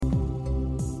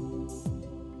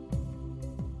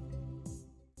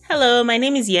Hello, my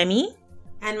name is Yemi.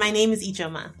 And my name is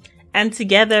Ijoma. And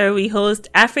together we host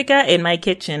Africa in My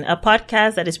Kitchen, a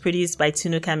podcast that is produced by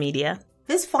Tunuka Media.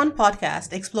 This fun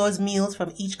podcast explores meals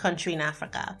from each country in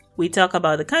Africa. We talk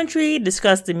about the country,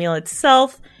 discuss the meal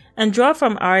itself, and draw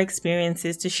from our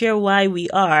experiences to share why we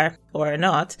are, or are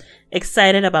not,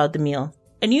 excited about the meal.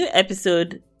 A new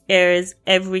episode airs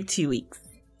every 2 weeks.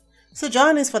 So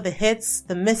join us for the hits,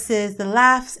 the misses, the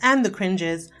laughs, and the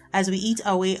cringes as we eat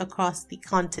our way across the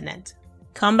continent.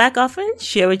 Come back often,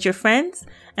 share with your friends,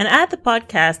 and add the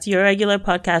podcast to your regular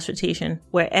podcast rotation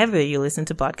wherever you listen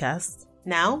to podcasts.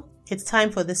 Now, it's time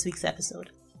for this week's episode.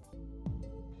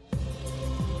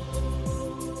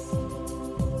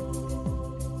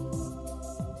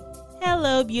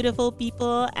 Hello, beautiful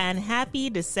people, and happy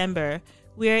December.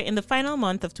 We're in the final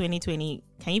month of 2020.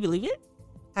 Can you believe it?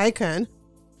 I can.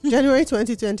 January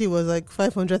 2020 was like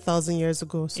 500,000 years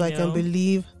ago, so I can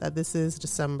believe that this is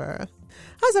December.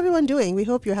 How's everyone doing? We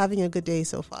hope you're having a good day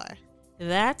so far.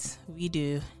 That we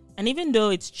do. And even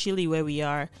though it's chilly where we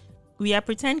are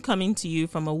pretend coming to you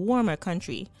from a warmer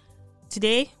country.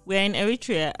 Today, we're in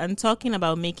Eritrea and talking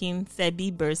about making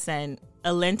sebi bersan,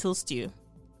 a lentil stew.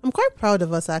 I'm quite proud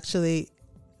of us, actually.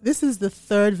 This is the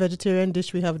third vegetarian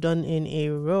dish we have done in a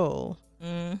row.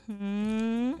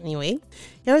 Anyway,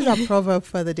 here's our proverb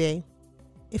for the day.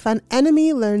 If an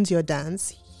enemy learns your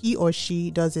dance, he or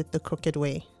she does it the crooked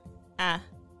way.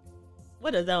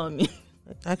 What does that one mean?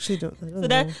 I actually don't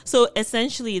know. So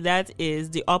essentially that is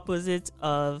the opposite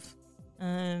of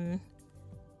you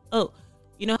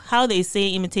know how they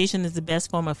say imitation is the best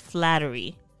form of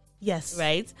flattery. Yes.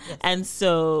 Right? Yes. And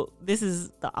so this is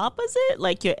the opposite?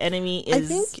 Like your enemy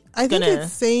is I think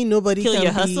it's saying nobody kill can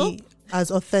your be hustle? as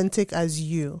authentic as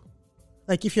you.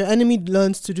 Like if your enemy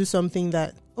learns to do something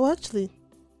that... Oh, actually...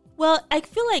 Well, I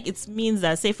feel like it means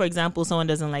that, say, for example, someone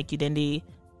doesn't like you, then they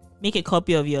make a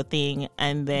copy of your thing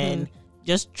and then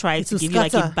just try to give you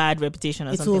like a bad reputation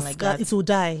or something like that. It will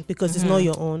die because it's not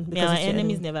your own. Because our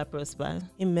enemies never prosper.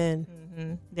 Amen.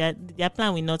 Their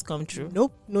plan will not come true.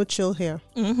 Nope, no chill here.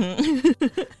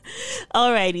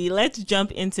 Alrighty, let's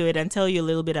jump into it and tell you a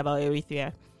little bit about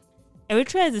Eritrea.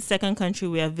 Eritrea is the second country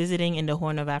we are visiting in the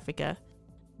Horn of Africa.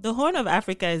 The Horn of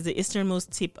Africa is the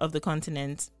easternmost tip of the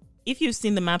continent. If you've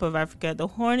seen the map of Africa, the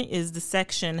Horn is the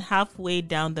section halfway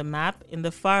down the map in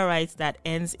the far right that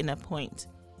ends in a point.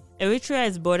 Eritrea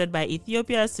is bordered by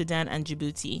Ethiopia, Sudan, and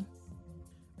Djibouti.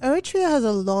 Eritrea has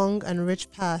a long and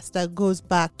rich past that goes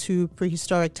back to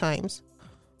prehistoric times.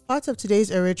 Parts of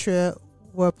today's Eritrea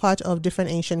were part of different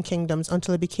ancient kingdoms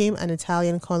until it became an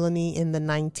Italian colony in the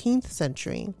 19th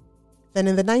century. Then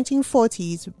in the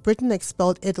 1940s, Britain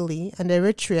expelled Italy and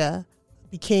Eritrea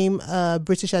became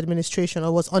British administration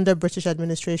or was under British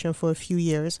administration for a few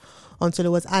years until it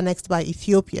was annexed by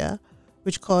Ethiopia,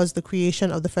 which caused the creation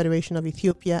of the Federation of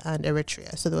Ethiopia and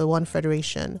Eritrea. So they were one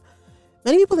federation.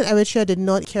 Many people in Eritrea did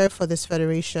not care for this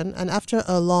federation, and after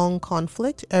a long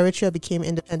conflict, Eritrea became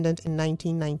independent in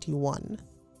 1991.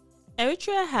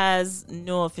 Eritrea has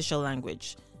no official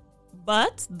language,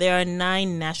 but there are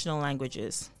 9 national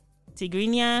languages.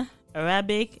 Tigrinya,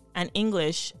 Arabic, and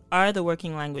English are the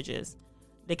working languages.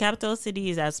 The capital city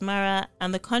is Asmara,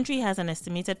 and the country has an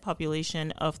estimated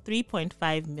population of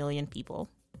 3.5 million people.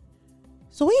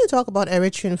 So when you talk about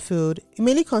Eritrean food, it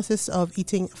mainly consists of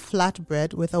eating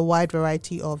flatbread with a wide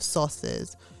variety of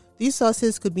sauces. These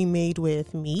sauces could be made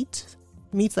with meats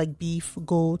like beef,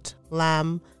 goat,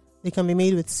 lamb. They can be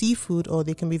made with seafood or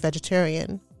they can be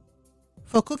vegetarian.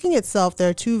 For cooking itself, there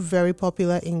are 2 very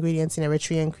popular ingredients in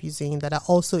Eritrean cuisine that are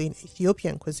also in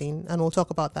Ethiopian cuisine, and we'll talk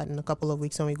about that in a couple of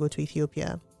weeks when we go to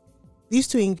Ethiopia. These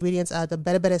 2 ingredients are the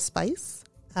berbere spice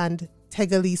and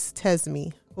Tegalis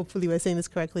tesmi. Hopefully we're saying this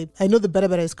correctly. I know the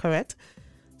berbere is correct.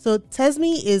 So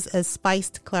tesmi is a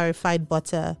spiced clarified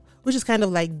butter, which is kind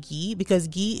of like ghee because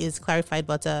ghee is clarified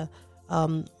butter,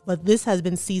 but this has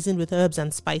been seasoned with herbs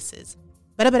and spices.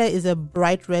 Berbere is a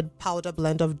bright red powder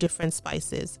blend of different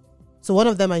spices. So one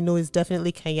of them I know is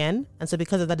definitely cayenne. And so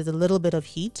because of that, there's a little bit of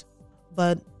heat.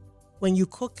 But when you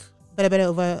cook berbere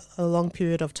over a long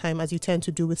period of time, as you tend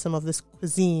to do with some of this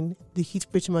cuisine, the heat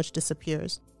pretty much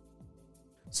disappears.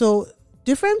 So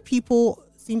different people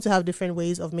seem to have different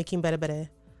ways of making berbere.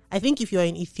 I think if you're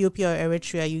in Ethiopia or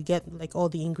Eritrea, you get like all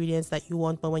the ingredients that you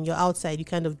want. But when you're outside, you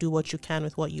kind of do what you can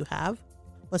with what you have.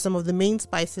 But some of the main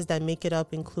spices that make it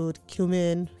up include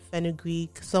cumin,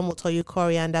 fenugreek, some will tell you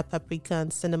coriander, paprika,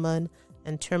 and cinnamon,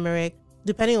 and turmeric.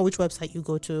 Depending on which website you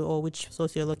go to or which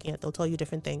source you're looking at, they'll tell you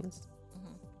different things.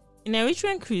 In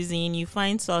Eritrean cuisine, you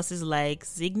find sauces like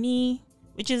zigni,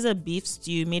 which is a beef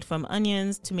stew made from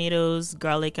onions, tomatoes,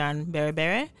 garlic, and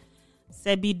berbere.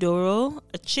 Sebi doro,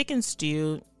 a chicken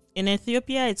stew, In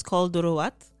Ethiopia, it's called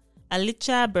dorowat.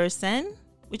 Alicha bersen,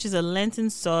 which is a Lenten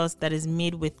sauce that is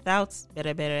made without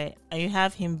berebere. And you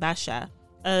have himbasha,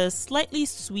 a slightly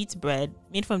sweet bread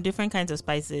made from different kinds of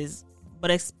spices,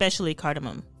 but especially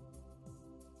cardamom.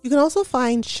 You can also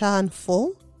find shan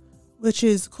full, which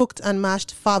is cooked and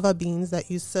mashed fava beans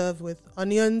that you serve with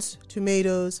onions,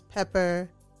 tomatoes, pepper,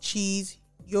 cheese,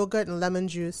 yogurt and lemon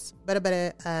juice,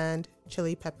 berebere, and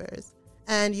chili peppers.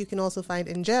 And you can also find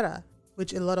injera,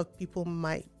 which a lot of people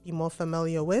might be more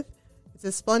familiar with. It's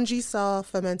a spongy, sour,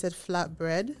 fermented flat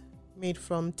bread made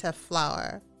from teff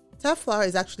flour. Teff flour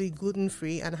is actually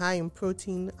gluten-free and high in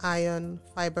protein, iron,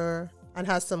 fiber, and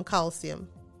has some calcium.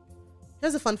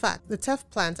 Here's a fun fact. The teff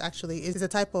plant actually is a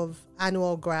type of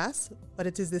annual grass, but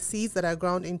it is the seeds that are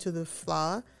ground into the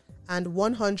flour, and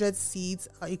 100 seeds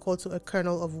are equal to a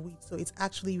kernel of wheat. So it's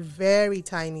actually very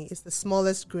tiny. It's the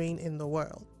smallest grain in the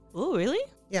world. Oh, really?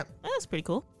 Yeah. That's pretty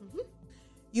cool.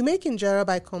 You make injera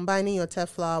by combining your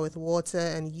teff flour with water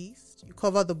and yeast. You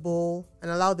cover the bowl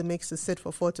and allow the mix to sit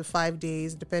for 4 to 5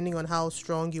 days, depending on how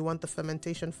strong you want the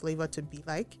fermentation flavor to be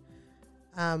like.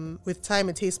 With time,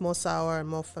 it tastes more sour and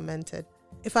more fermented.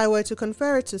 If I were to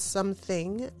compare it to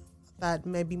something that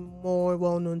may be more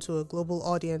well-known to a global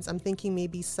audience, I'm thinking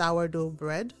maybe sourdough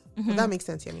bread. Does that make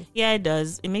sense, Yemi? Yeah, it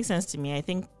does. It makes sense to me. I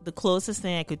think the closest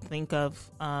thing I could think of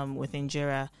with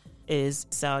injera is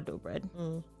sourdough bread.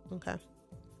 Okay.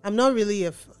 I'm not really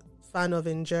a fan of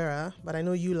injera, but I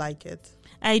know you like it.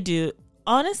 I do.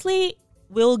 Honestly,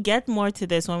 we'll get more to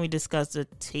this when we discuss the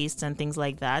taste and things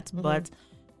like that. But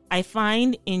I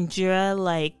find injera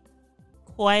like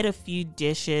quite a few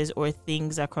dishes or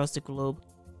things across the globe.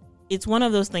 It's one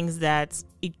of those things that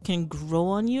it can grow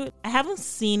on you. I haven't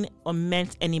seen or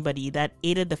met anybody that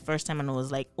ate it the first time and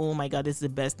was like, oh my God, this is the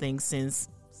best thing since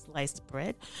sliced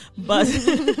bread. But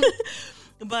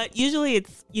but usually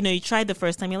it's, you try the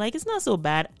first time, you're like, it's not so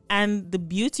bad. And the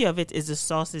beauty of it is the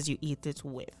sauces you eat it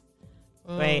with,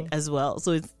 right, as well.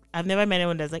 So I've never met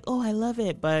anyone that's like, oh, I love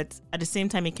it. But at the same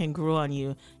time, it can grow on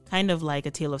you, kind of like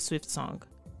a Taylor Swift song.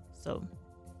 So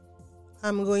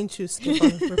I'm going to skip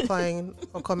on replying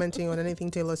or commenting on anything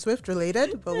Taylor Swift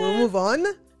related, but we'll move on.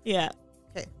 Yeah.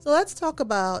 Okay, so let's talk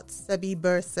about sebi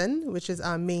bersen, which is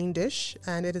our main dish,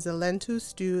 and it is a lentil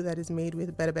stew that is made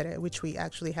with berebere, which we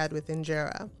actually had with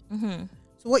injera.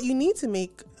 So what you need to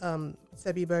make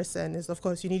sebi bersen is, of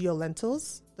course, you need your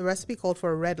lentils. The recipe called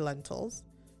for red lentils,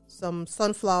 some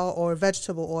sunflower or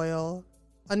vegetable oil,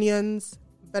 onions,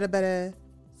 berebere,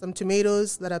 some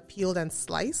tomatoes that are peeled and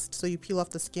sliced. So you peel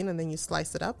off the skin and then you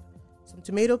slice it up. Some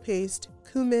tomato paste,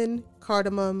 cumin,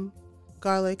 cardamom,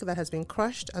 garlic that has been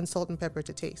crushed, and salt and pepper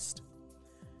to taste.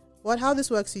 How this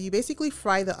works is you basically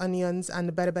fry the onions and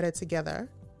the berebere together.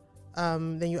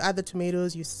 Then you add the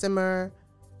tomatoes, you simmer,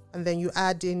 and then you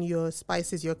add in your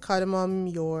spices, your cardamom,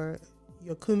 your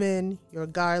cumin, your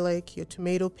garlic, your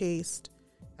tomato paste,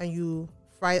 and you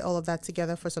fry all of that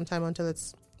together for some time until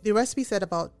the recipe said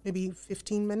about maybe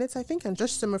 15 minutes, I think, and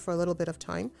just simmer for a little bit of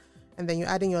time. And then you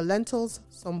add in your lentils,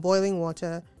 some boiling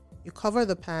water, you cover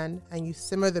the pan, and you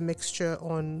simmer the mixture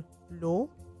on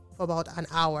low for about an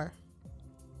hour.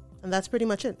 And that's pretty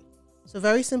much it. So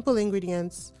very simple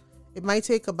ingredients. It might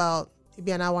take about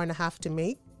maybe an hour and a half to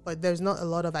make, but there's not a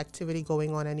lot of activity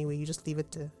going on anyway. You just leave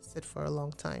it to sit for a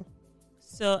long time.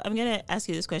 So I'm going to ask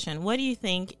you this question. What do you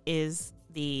think is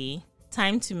the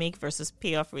time to make versus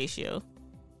payoff ratio?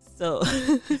 So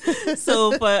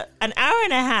for an hour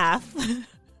and a half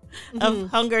of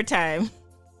hunger time,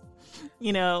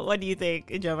 what do you think,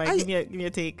 Ijoma? Give me a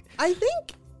take. I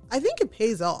think it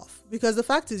pays off because the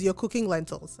fact is you're cooking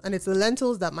lentils, and it's the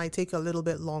lentils that might take a little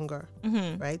bit longer,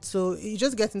 right? So you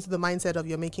just get into the mindset of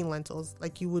you're making lentils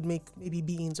like you would make maybe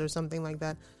beans or something like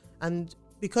that. And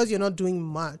because you're not doing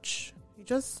much, you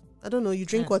just, you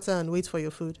drink water and wait for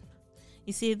your food.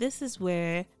 You see, this is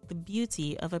where the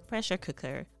beauty of a pressure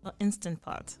cooker or Instant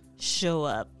Pot show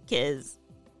up, because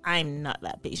I'm not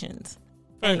that patient.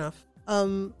 Fair enough.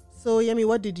 So, Yemi,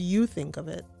 what did you think of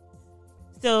it?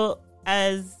 So,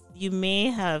 as you may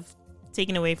have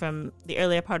taken away from the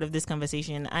earlier part of this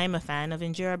conversation, I'm a fan of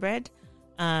injera bread.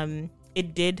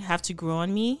 It did have to grow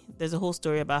on me. There's a whole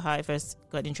story about how I first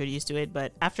got introduced to it,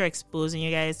 but after exposing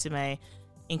you guys to my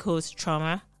in-quotes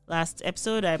trauma last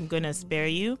episode, I'm going to spare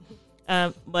you.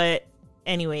 But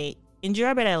anyway,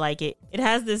 injera bread, I like it. It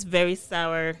has this very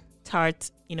sour,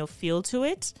 tart, feel to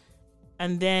it.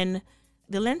 And then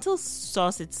the lentil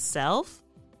sauce itself,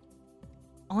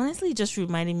 honestly, just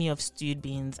reminded me of stewed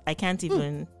beans. I can't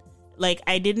even,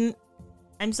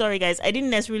 I'm sorry, guys. I didn't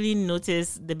necessarily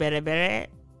notice the berebere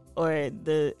or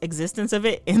the existence of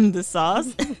it in the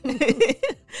sauce.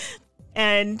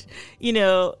 And,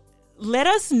 let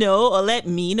us know, or let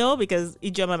me know, because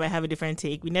Ijoma might have a different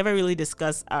take. We never really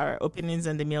discuss our opinions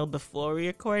on the meal before we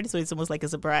record, so it's almost like a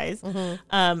surprise.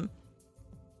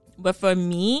 But for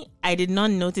me, I did not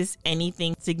notice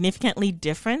anything significantly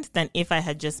different than if I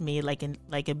had just made like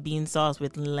a bean sauce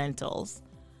with lentils.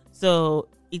 So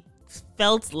it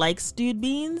felt like stewed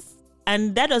beans,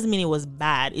 and that doesn't mean it was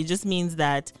bad. It just means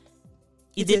that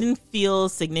it didn't feel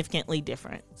significantly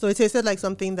different. So it tasted like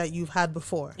something that you've had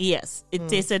before. Yes, it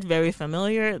tasted very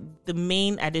familiar. The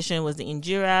main addition was the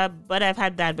injera, but I've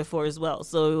had that before as well.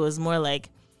 So it was more like,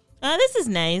 oh, this is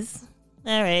nice.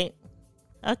 All right.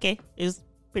 Okay. It was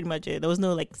pretty much it. There was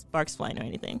no like sparks flying or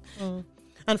anything.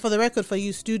 And for the record, for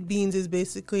you, stewed beans is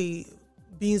basically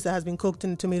beans that has been cooked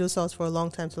in tomato sauce for a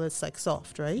long time till it's like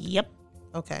soft, right? Yep.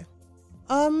 Okay.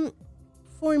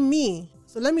 For me,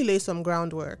 so let me lay some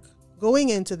groundwork. Going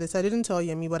into this, I didn't tell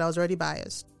Yemi, but I was already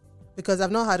biased because I've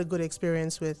not had a good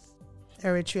experience with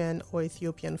Eritrean or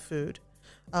Ethiopian food.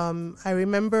 I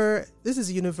remember this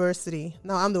is university.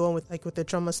 Now I'm the one with the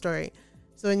trauma story.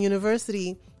 So in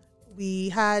university, we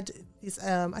had this.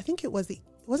 I think it wasn't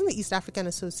the East African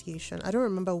Association. I don't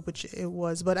remember which it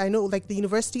was, but I know like the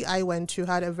university I went to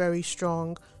had a very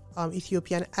strong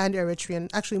Ethiopian and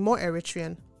Eritrean, actually more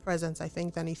Eritrean presence, I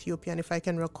think, than Ethiopian, if I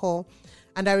can recall.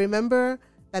 And I remember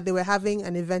that they were having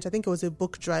an event, I think it was a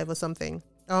book drive or something,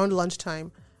 around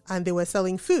lunchtime, and they were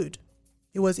selling food.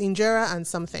 It was injera and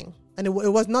something. And it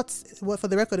was not, for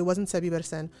the record, it wasn't sebi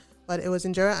bersen, but it was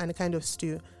injera and a kind of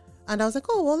stew. And I was like,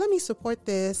 oh, well, let me support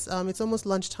this. It's almost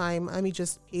lunchtime. Let me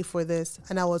just pay for this.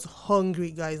 And I was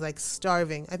hungry, guys, like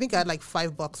starving. I think I had like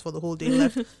 $5 for the whole day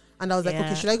left. And I was like,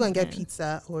 okay, should I go and get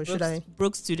pizza or should I?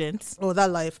 Broke students. Oh,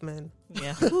 that life, man.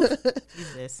 Yeah.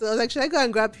 So I was like, should I go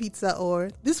and grab pizza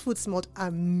or this food smelled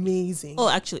amazing. Oh,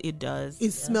 actually it does.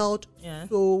 It smelled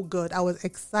so good. I was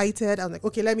excited. I was like,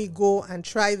 okay, let me go and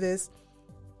try this.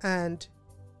 And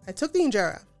I took the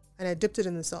injera and I dipped it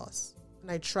in the sauce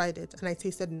and I tried it and I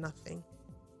tasted nothing.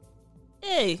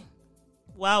 Hey,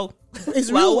 wow. It's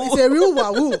real. It's a real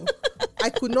wow. I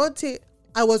could not taste.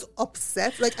 I was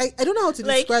upset. Like I don't know how to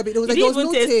describe it. It was like there was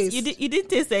no taste. You didn't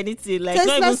taste anything. Like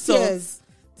tasteless not even salt. Tears.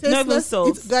 Not even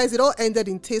salt. Guys, it all ended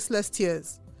in tasteless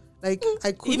tears. Like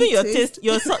I couldn't even your taste.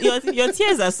 your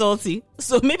tears are salty.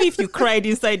 So maybe if you cried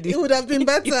inside it would have been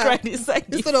better. You cried inside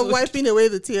instead of wiping away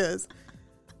the tears.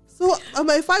 So on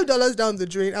my $5 down the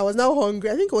drain, I was now hungry.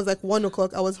 I think it was like 1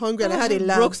 o'clock. I was hungry and I had a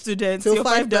lab. Broke students. Your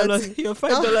 $5. Your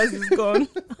 $5 is gone.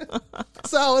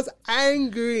 So I was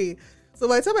angry. So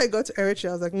by the time I got to Eritrea,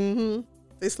 I was like,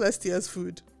 tasteless tears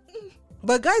food.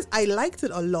 But guys, I liked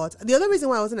it a lot. The other reason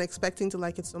why I wasn't expecting to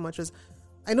like it so much was,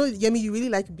 I know Yemi, you really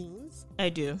like beans. I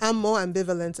do. I'm more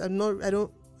ambivalent.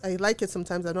 I like it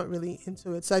sometimes. I'm not really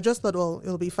into it. So I just thought, well,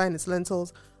 it'll be fine. It's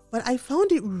lentils. But I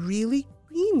found it really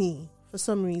creamy for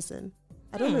some reason.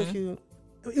 I don't know if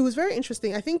it was very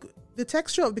interesting. I think the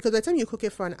texture because by the time you cook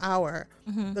it for an hour,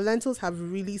 the lentils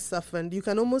have really softened.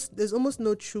 There's almost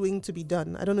no chewing to be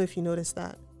done. I don't know if you noticed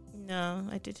that. No,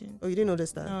 I didn't. Oh, you didn't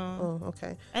notice that? No. Oh,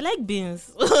 okay. I like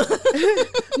beans.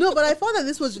 No, but I thought that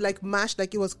this was like mashed,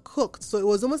 like it was cooked. So it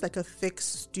was almost like a thick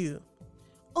stew.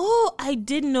 Oh, I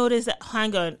did notice that.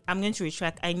 Hang on. I'm going to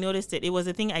retract. I noticed it. It was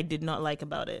a thing I did not like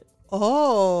about it.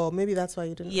 Oh, maybe that's why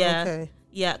you didn't. Yeah. Okay.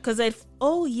 Yeah, because it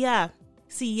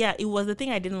was the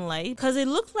thing I didn't like. Because it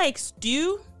looked like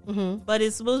stew, but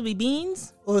it's supposed to be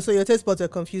beans. Oh, so your taste buds are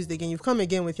confused again. You've come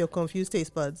again with your confused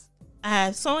taste buds.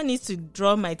 Someone needs to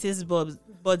draw my taste buds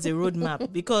a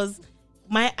roadmap because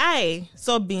my eye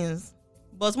saw beans,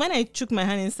 but when I took my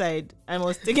hand inside and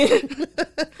was taking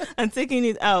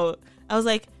it out, I was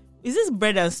like, "Is this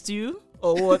bread and stew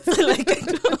or what?" Like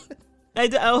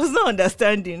I was not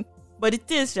understanding. But the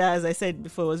taste, as I said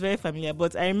before, was very familiar.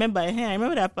 But I remember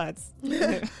that part.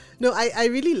 No, I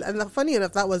really, and funny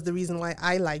enough, that was the reason why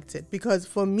I liked it. Because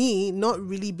for me, not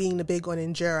really being big on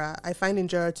injera, I find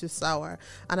injera too sour.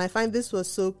 And I find this was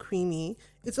so creamy.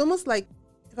 It's almost like,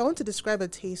 if I want to describe a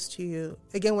taste to you,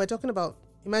 again, we're talking about,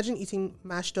 imagine eating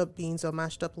mashed up beans or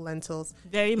mashed up lentils.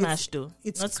 Very mashed though.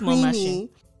 It's not creamy, small mashing.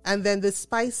 And then the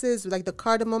spices, like the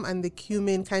cardamom and the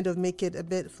cumin, kind of make it a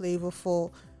bit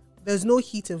flavorful. There's no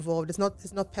heat involved. It's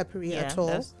not peppery at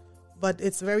all. But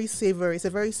it's very savory. It's a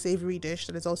very savory dish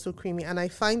that is also creamy. And I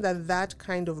find that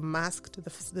kind of masked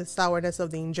the sourness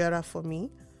of the injera for me.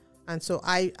 And so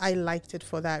I liked it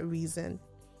for that reason.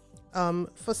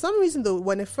 For some reason, though,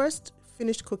 when I first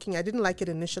finished cooking, I didn't like it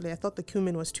initially. I thought the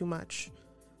cumin was too much.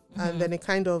 And then it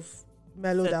kind of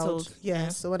mellowed out. Yeah.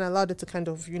 So when I allowed it to kind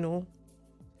of,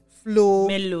 flow,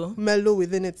 mellow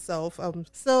within itself.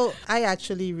 So I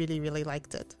actually really, really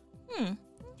liked it.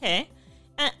 Okay.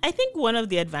 I think one of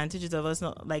the advantages of us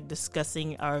not like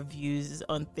discussing our views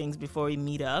on things before we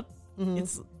meet up,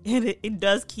 it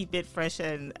does keep it fresh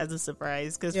and as a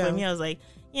surprise. Because for me, I was like,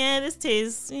 yeah, this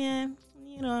tastes,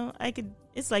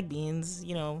 it's like beans,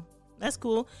 that's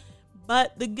cool.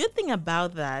 But the good thing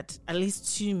about that, at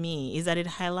least to me, is that it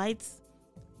highlights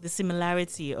the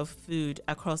similarity of food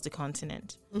across the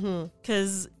continent.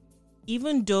 Because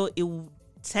even though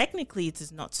technically it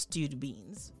is not stewed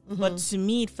beans, but to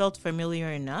me it felt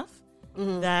familiar enough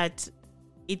that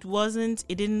it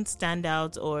didn't stand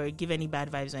out or give any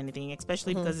bad vibes or anything,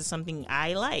 especially because it's something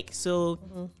I like. So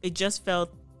it just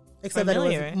felt except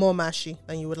familiar. that it was more mashy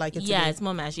than you would like it to be. Yeah, it's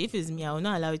more mashy. If it's me, I will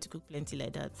not allow you to cook plenty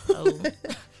like that.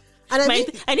 And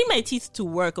I need my teeth to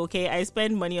work, okay? I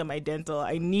spend money on my dental.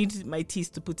 I need my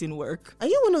teeth to put in work. Are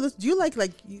you one of those? Do you like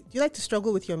to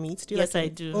struggle with your meat? Yes, I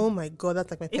do. Oh my God,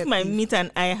 that's like my pet If my peeve. meat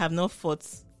and I have not fought,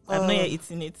 I've not yet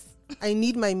eaten it. I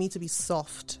need my meat to be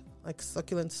soft, like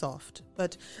succulent soft.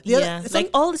 But like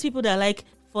all these people that like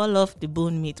fall off the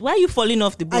bone meat. Why are you falling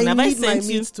off the bone? I need my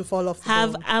meat to fall off the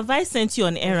bone. Have I sent you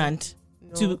on errand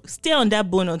to stay on that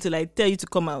bone until I tell you to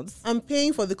come out? I'm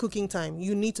paying for the cooking time.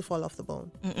 You need to fall off the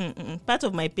bone. Part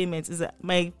of my payment is that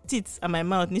my teeth and my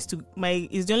mouth is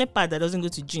the only part that doesn't go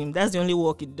to gym. That's the only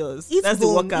work it does. That's the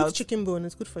workout. Eat chicken bone.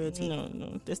 It's good for your teeth.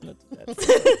 No, let's not do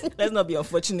that. Let's not be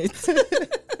unfortunate.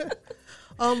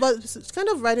 But it's kind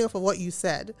of riding off of what you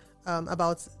said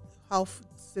about how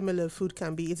similar food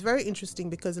can be. It's very interesting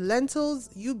because lentils,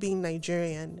 you being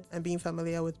Nigerian and being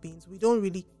familiar with beans, we don't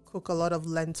really cook a lot of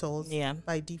lentils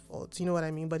by default. You know what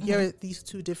I mean? But here are these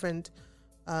two different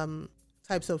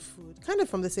types of food, kind of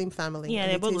from the same family. Yeah,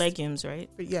 they're both legumes, right?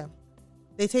 Yeah.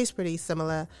 They taste pretty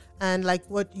similar. And like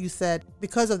what you said,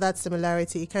 because of that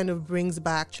similarity, it kind of brings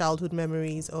back childhood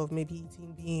memories of maybe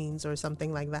eating beans or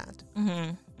something like that.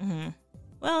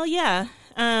 Well, yeah.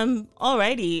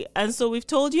 Alrighty. And so we've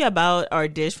told you about our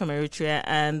dish from Eritrea,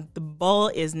 and the ball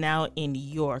is now in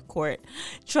your court.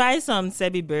 Try some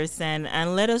Sebi Bersen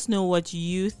and let us know what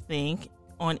you think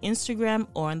on Instagram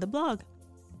or on the blog.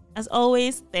 As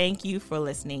always, thank you for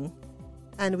listening.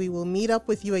 And we will meet up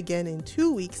with you again in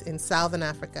 2 weeks in Southern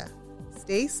Africa.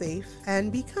 Stay safe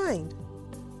and be kind.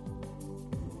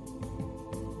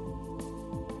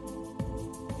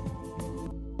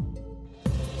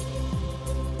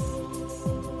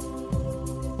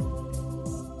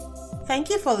 Thank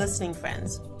you for listening,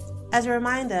 friends. As a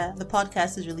reminder, the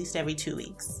podcast is released every 2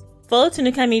 weeks. Follow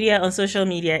Tunuka Media on social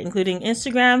media, including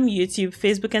Instagram, YouTube,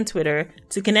 Facebook, and Twitter,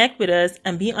 to connect with us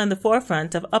and be on the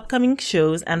forefront of upcoming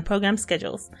shows and program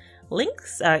schedules.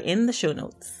 Links are in the show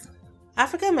notes.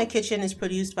 Africa in My Kitchen is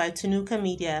produced by Tunuka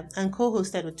Media and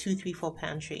co-hosted with 234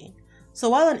 Pantry. So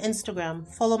while on Instagram,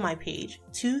 follow my page,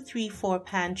 234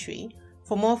 Pantry,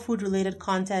 for more food-related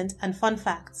content and fun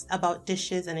facts about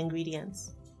dishes and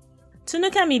ingredients.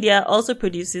 Tunuka Media also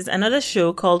produces another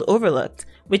show called Overlooked,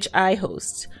 which I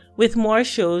host, with more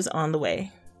shows on the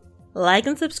way. Like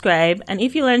and subscribe, and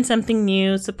if you learned something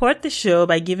new, support the show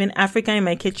by giving Africa in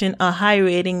My Kitchen a high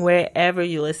rating wherever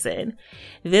you listen.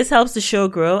 This helps the show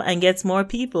grow and gets more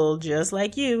people just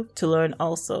like you to learn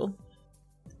also.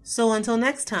 So until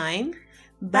next time,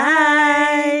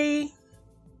 bye!